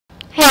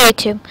Hey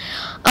YouTube.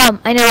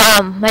 I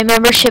know my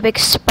membership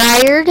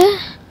expired.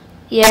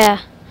 Yeah.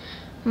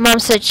 Mom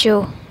said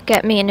she'll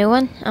get me a new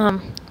one.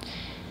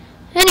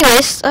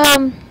 Anyways,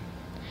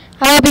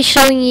 I'll be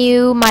showing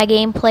you my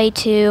gameplay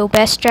to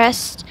Best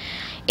Dressed.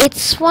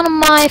 It's one of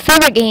my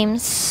favorite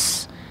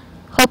games.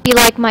 Hope you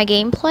like my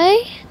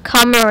gameplay.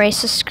 Comment or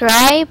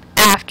subscribe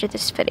after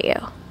this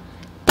video.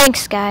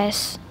 Thanks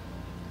guys.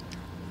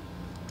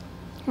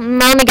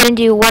 I'm only gonna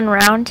do one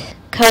round,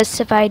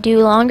 cause if I do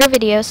longer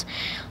videos,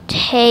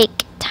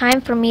 take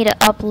time for me to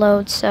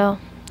upload, so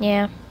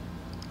yeah.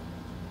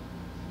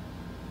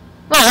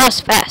 Well, that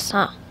was fast,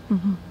 huh?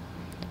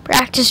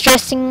 Practice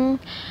dressing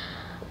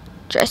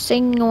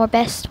your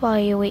best while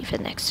you wait for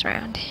the next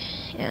round.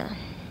 Yeah.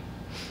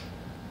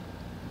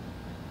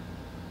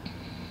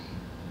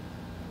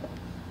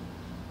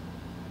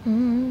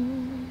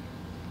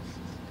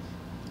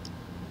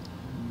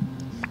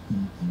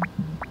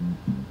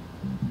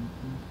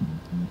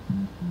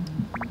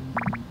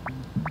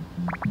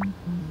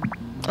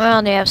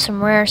 Well, they have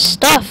some rare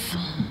stuff.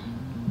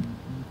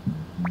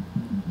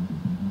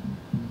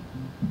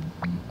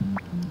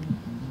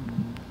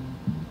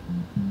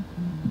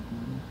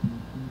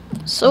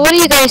 So what do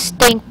you guys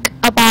think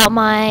about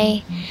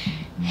my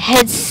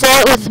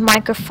headset with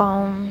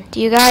microphone? Do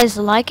you guys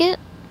like it?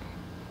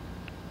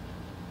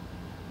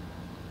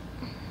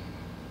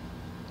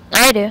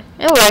 I do.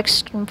 It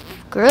works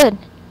good.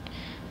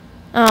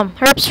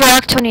 Herps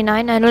Rock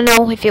 29. I don't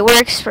know if it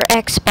works for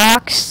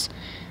Xbox.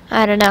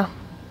 I don't know.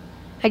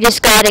 I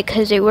just got it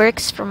because it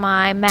works for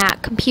my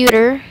Mac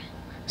computer.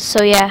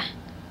 So yeah.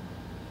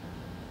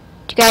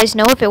 Do you guys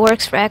know if it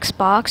works for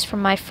Xbox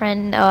from my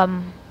friend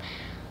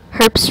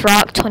Herps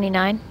Rock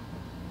 29?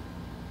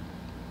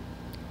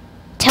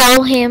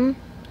 Tell him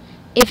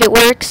if it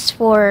works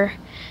for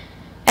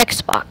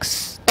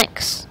Xbox.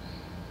 Thanks.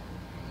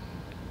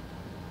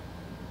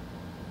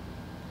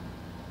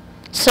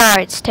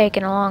 Sorry, it's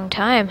taking a long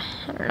time.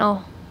 I don't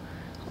know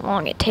how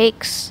long it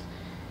takes.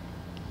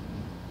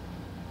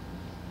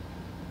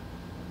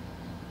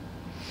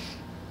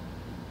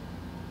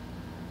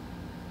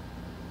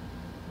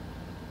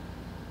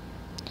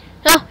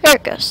 Oh, here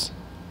it goes.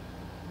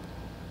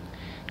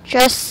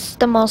 Just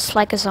the most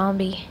like a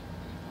zombie.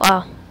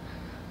 Wow.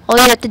 All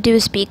you have to do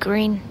is be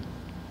green.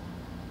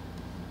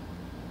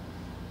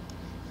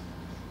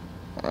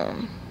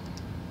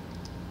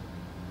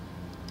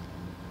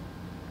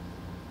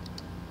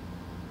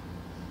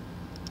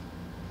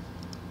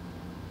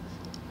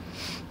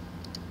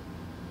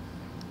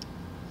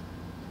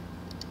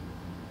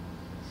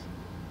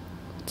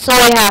 That's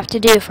all you have to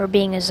do for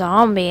being a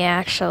zombie,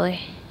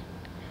 actually.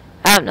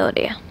 I have no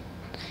idea.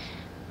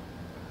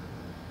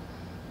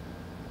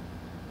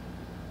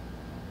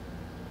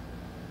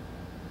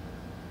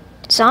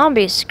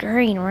 Zombie's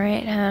green,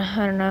 right? I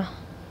don't know.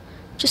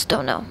 Just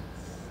don't know.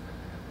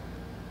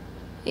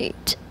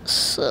 8,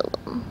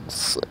 7,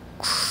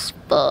 6,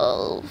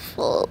 5,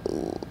 4.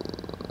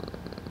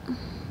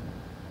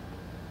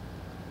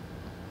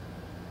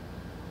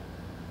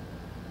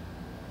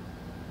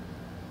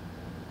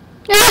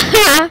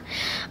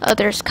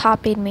 Others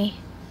copied me.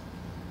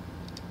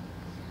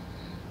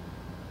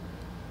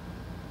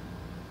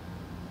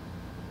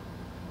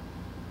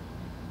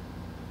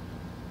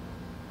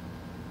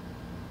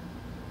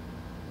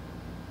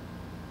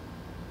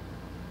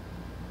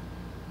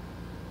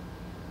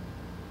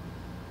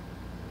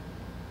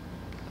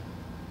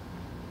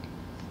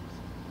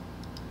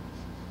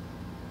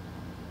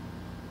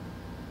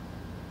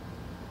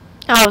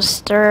 I was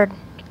third.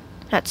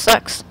 That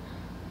sucks.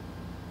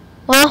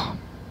 Well,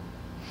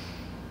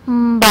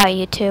 bye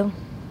you two.